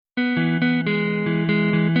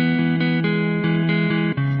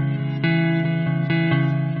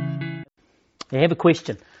I have a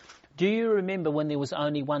question. Do you remember when there was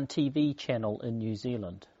only one TV channel in New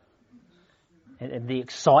Zealand? And the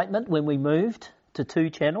excitement when we moved to 2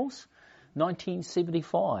 channels?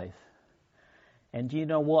 1975. And do you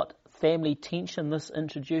know what family tension this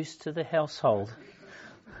introduced to the household?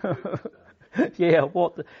 And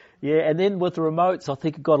then with the remotes, I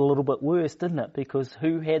think it got a little bit worse, didn't it? Because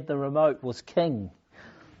who had the remote was king.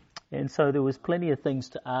 And so there was plenty of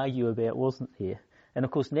things to argue about, wasn't there? And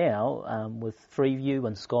of course now, with Freeview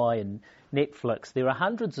and Sky and Netflix, there are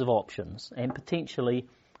hundreds of options and potentially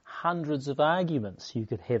hundreds of arguments you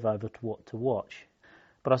could have over what to watch.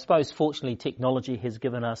 But I suppose fortunately technology has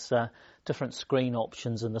given us different screen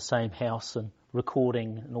options in the same house and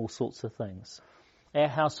recording and all sorts of things. Our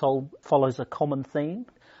household follows a common theme,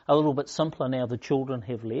 a little bit simpler now the children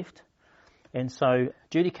have left. And so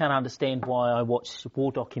Judy can't understand why I watch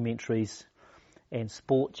war documentaries and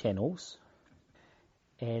sport channels,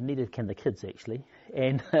 and neither can the kids actually.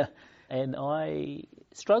 And I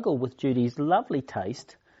struggle with Judy's lovely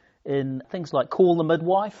taste in things like Call the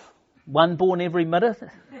Midwife, One Born Every Minute,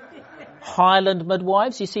 Highland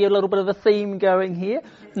Midwives. You see a little bit of a theme going here.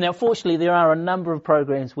 Now, fortunately, there are a number of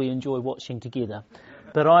programs we enjoy watching together,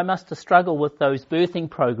 but I must have struggled with those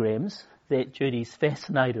birthing programs that Judy's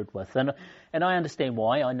fascinated with. And I understand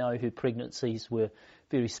why. I know her pregnancies were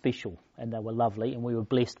very special and they were lovely, and we were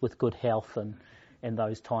blessed with good health in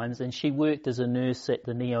those times. And she worked as a nurse at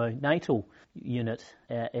the neonatal unit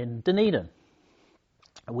in Dunedin,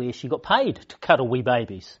 where she got paid to cuddle wee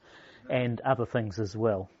babies and other things as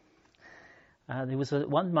well. There was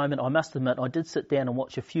one moment, I must admit, I did sit down and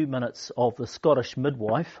watch a few minutes of The Scottish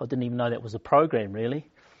Midwife. I didn't even know that was a program, really.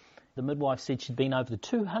 The midwife said she'd been over the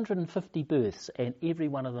 250 births, and every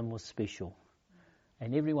one of them was special.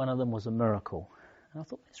 And every one of them was a miracle. And I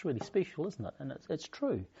thought, that's really special, isn't it? And it's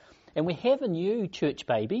true. And we have a new church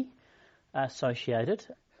baby associated.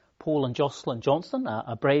 Paul and Jocelyn Johnston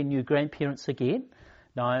are brand new grandparents again.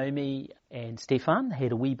 Naomi and Stefan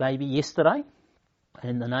had a wee baby yesterday,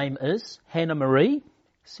 and the name is Hannah Marie,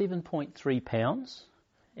 7.3 pounds.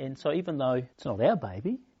 And so even though it's not our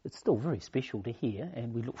baby, it's still very special to hear,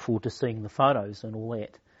 and we look forward to seeing the photos and all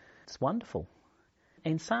that. It's wonderful.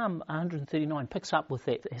 And Psalm 139 picks up with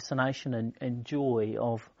that fascination and joy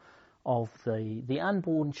of the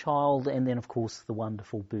unborn child, and then of course the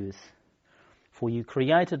wonderful birth. For you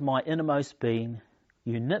created my innermost being,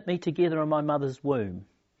 you knit me together in my mother's womb.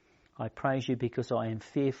 I praise you because I am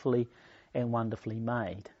fearfully and wonderfully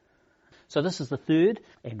made. So this is the third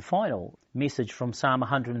and final message from Psalm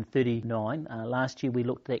 139. Last year we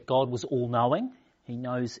looked at God was all-knowing. He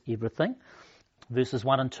knows everything. Verses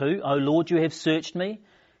 1 and 2, O Lord, you have searched me,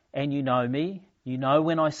 and you know me. You know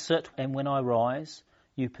when I sit and when I rise.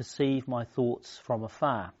 You perceive my thoughts from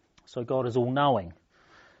afar. So God is all-knowing.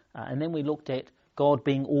 And then we looked at God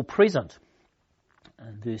being all-present.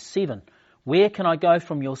 Verse 7, where can I go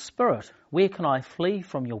from your spirit? Where can I flee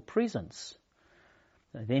from your presence?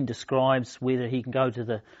 It then describes whether he can go to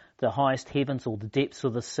the highest heavens or the depths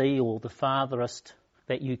of the sea or the farthest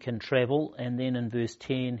that you can travel. And then in verse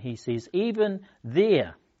 10 he says, even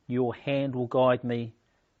there your hand will guide me,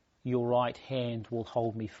 your right hand will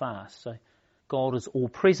hold me fast. So God is all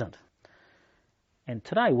present. And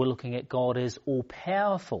today we're looking at God as all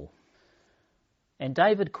powerful. And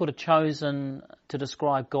David could have chosen to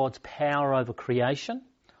describe God's power over creation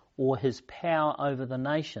or his power over the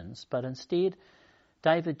nations, but instead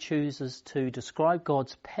David chooses to describe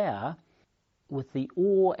God's power with the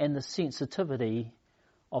awe and the sensitivity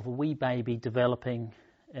of a wee baby developing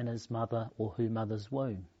in his mother or her mother's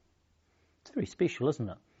womb. It's very special, isn't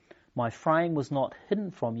it? My frame was not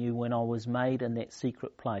hidden from you when I was made in that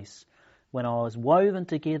secret place. When I was woven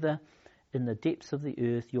together in the depths of the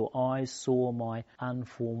earth, your eyes saw my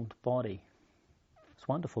unformed body. It's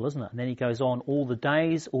wonderful, isn't it? And then he goes on, all the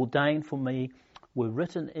days ordained for me were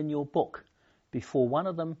written in your book before one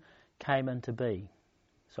of them came into being.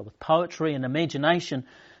 So with poetry and imagination,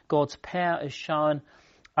 God's power is shown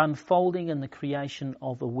unfolding in the creation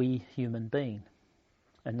of a wee human being.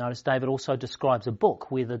 And notice David also describes a book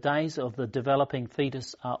where the days of the developing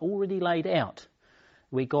fetus are already laid out,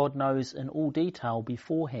 where God knows in all detail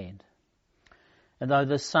beforehand. And though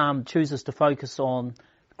this psalm chooses to focus on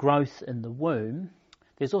growth in the womb,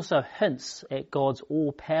 there's also hints at God's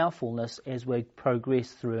all-powerfulness as we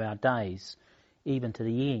progress through our days, even to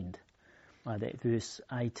the end. That verse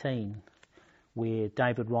 18, where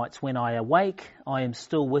David writes, when I awake, I am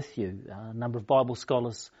still with you. A number of Bible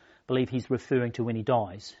scholars believe he's referring to when he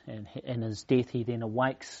dies, and in his death he then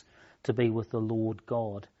awakes to be with the Lord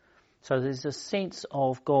God. So there's a sense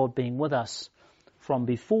of God being with us from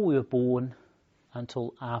before we were born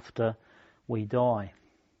until after we die.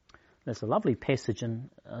 There's a lovely passage in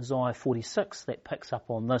Isaiah 46 that picks up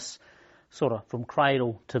on this, sort of from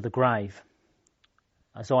cradle to the grave.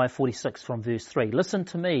 Isaiah 46 from verse 3. Listen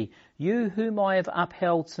to me, you whom I have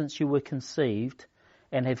upheld since you were conceived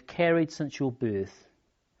and have carried since your birth.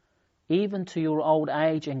 Even to your old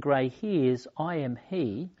age and grey hairs, I am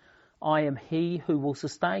he who will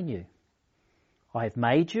sustain you. I have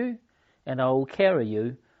made you, and I will carry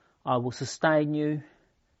you. I will sustain you,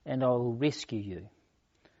 and I will rescue you.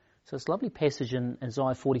 So this lovely passage in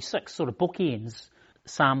Isaiah 46 sort of bookends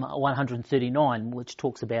Psalm 139, which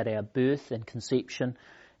talks about our birth and conception,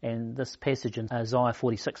 and this passage in Isaiah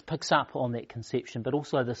 46 picks up on that conception, but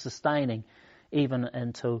also the sustaining even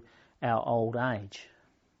into our old age.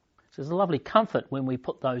 So there's a lovely comfort when we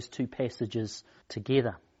put those two passages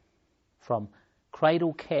together. From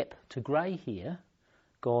cradle cap to grey hair,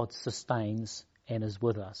 God sustains and is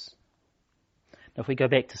with us. Now if we go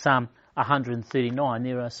back to Psalm 139,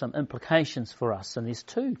 there are some implications for us, and there's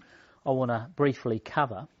two I want to briefly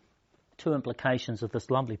cover, two implications of this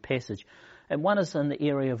lovely passage. And one is in the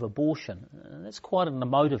area of abortion. And that's quite an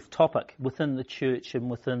emotive topic within the church and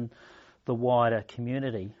within the wider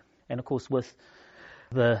community. And of course with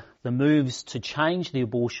the moves to change the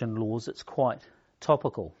abortion laws, it's quite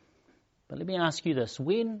topical. But let me ask you this,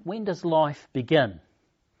 when does life begin?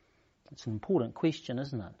 It's an important question,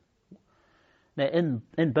 isn't it? Now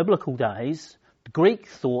in biblical days, Greek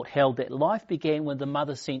thought held that life began with the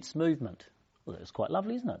mother sense movement. Well, that's quite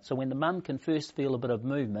lovely, isn't it? So when the mum can first feel a bit of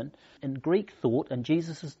movement, in Greek thought, in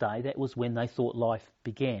Jesus' day, that was when they thought life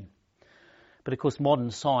began. But of course modern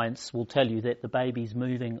science will tell you that the baby's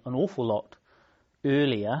moving an awful lot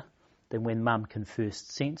earlier than when mum can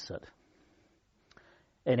first sense it.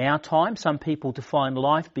 In our time, some people define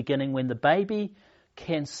life beginning when the baby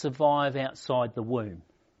can survive outside the womb.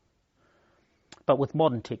 But with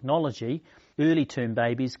modern technology, early term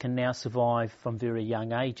babies can now survive from very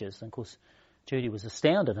young ages. And of course, Judy was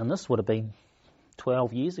astounded, and this would have been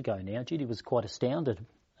 12 years ago now. Judy was quite astounded,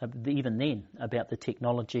 even then, about the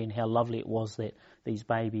technology and how lovely it was that these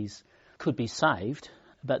babies could be saved.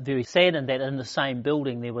 But very saddened that in the same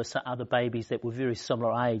building there were some other babies that were very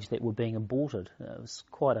similar age that were being aborted. It was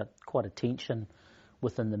quite a tension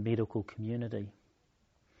within the medical community.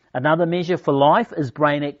 Another measure for life is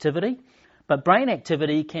brain activity. But brain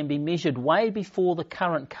activity can be measured way before the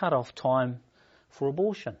current cut-off time for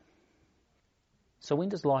abortion. So when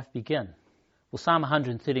does life begin? Well, Psalm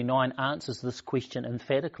 139 answers this question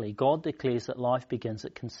emphatically. God declares that life begins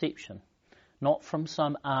at conception, not from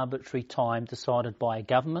some arbitrary time decided by a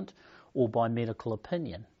government or by medical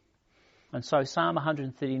opinion. And so Psalm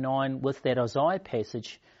 139 with that Isaiah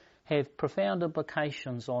passage have profound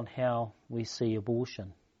implications on how we see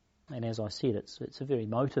abortion. And as I said, it's a very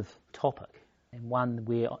emotive topic, and one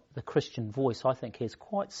where the Christian voice, I think, has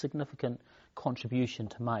quite significant contribution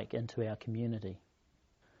to make into our community.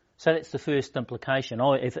 So that's the first implication.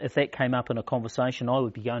 If that came up in a conversation, I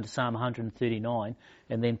would be going to Psalm 139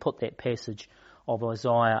 and then put that passage of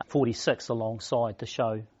Isaiah 46 alongside to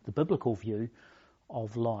show the biblical view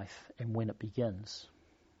of life and when it begins.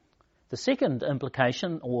 The second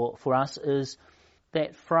implication for us is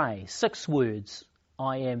that phrase, 6 words,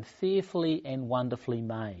 I am fearfully and wonderfully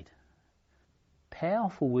made.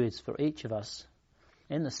 Powerful words for each of us.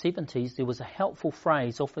 In the 70s, there was a helpful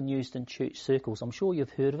phrase often used in church circles. I'm sure you've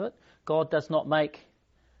heard of it. God does not make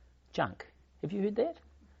junk. Have you heard that?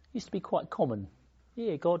 It used to be quite common.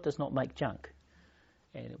 Yeah, God does not make junk.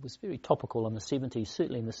 And it was very topical in the 70s,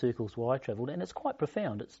 certainly in the circles where I travelled. And it's quite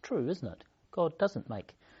profound. It's true, isn't it? God doesn't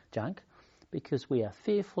make junk because we are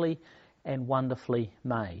fearfully and wonderfully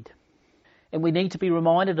made. And we need to be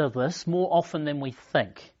reminded of this more often than we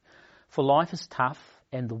think. For life is tough,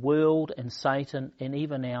 and the world and Satan and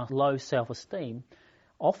even our low self-esteem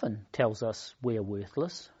often tells us we're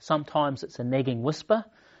worthless. Sometimes it's a nagging whisper,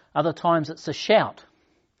 other times it's a shout.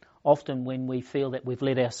 Often when we feel that we've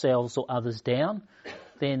let ourselves or others down,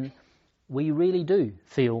 then we really do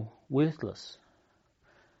feel worthless.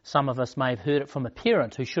 Some of us may have heard it from a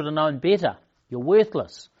parent who should have known better. You're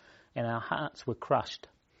worthless. And our hearts were crushed.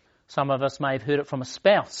 Some of us may have heard it from a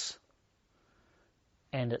spouse,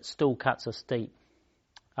 and it still cuts us deep.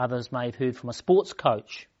 Others may have heard from a sports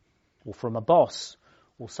coach, or from a boss,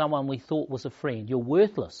 or someone we thought was a friend. You're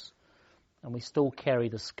worthless, and we still carry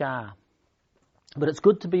the scar. But it's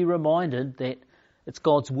good to be reminded that it's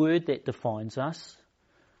God's word that defines us,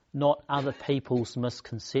 not other people's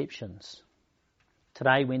misconceptions.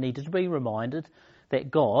 Today we need to be reminded that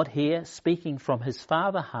God, here speaking from his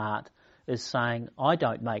Father heart, is saying, I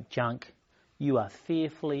don't make junk. You are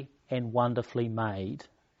fearfully and wonderfully made.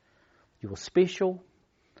 You're special.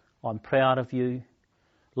 I'm proud of you.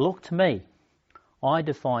 Look to me. I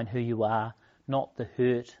define who you are, not the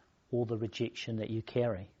hurt or the rejection that you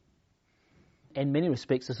carry. In many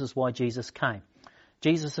respects, this is why Jesus came.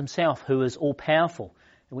 Jesus himself, who is all-powerful,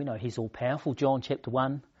 and we know he's all-powerful. John chapter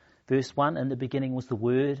 1, verse 1, in the beginning was the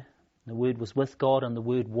Word. The Word was with God, and the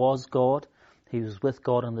Word was God. He was with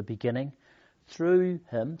God in the beginning. Through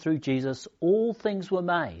him, through Jesus, all things were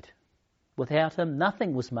made. Without him,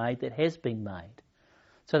 nothing was made that has been made.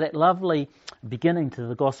 So that lovely beginning to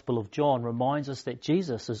the Gospel of John reminds us that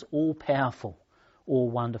Jesus is all-powerful,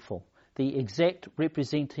 all-wonderful, the exact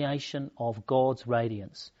representation of God's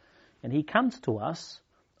radiance. And he comes to us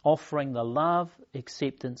offering the love,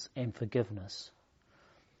 acceptance and forgiveness.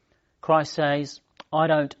 Christ says, I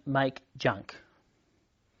don't make junk.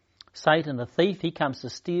 Satan, the thief, he comes to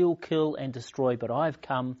steal, kill and destroy, but I've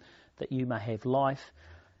come that you may have life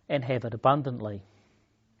and have it abundantly.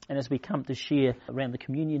 And as we come to share around the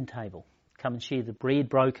communion table, come and share the bread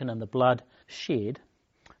broken and the blood shed,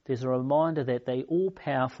 there's a reminder that the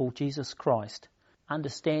all-powerful Jesus Christ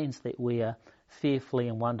understands that we are fearfully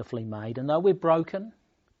and wonderfully made. And though we're broken,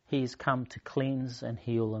 he has come to cleanse and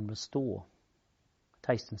heal and restore.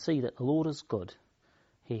 Taste and see that the Lord is good.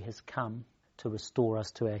 He has come to restore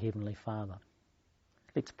us to our Heavenly Father.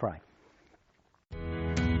 Let's pray.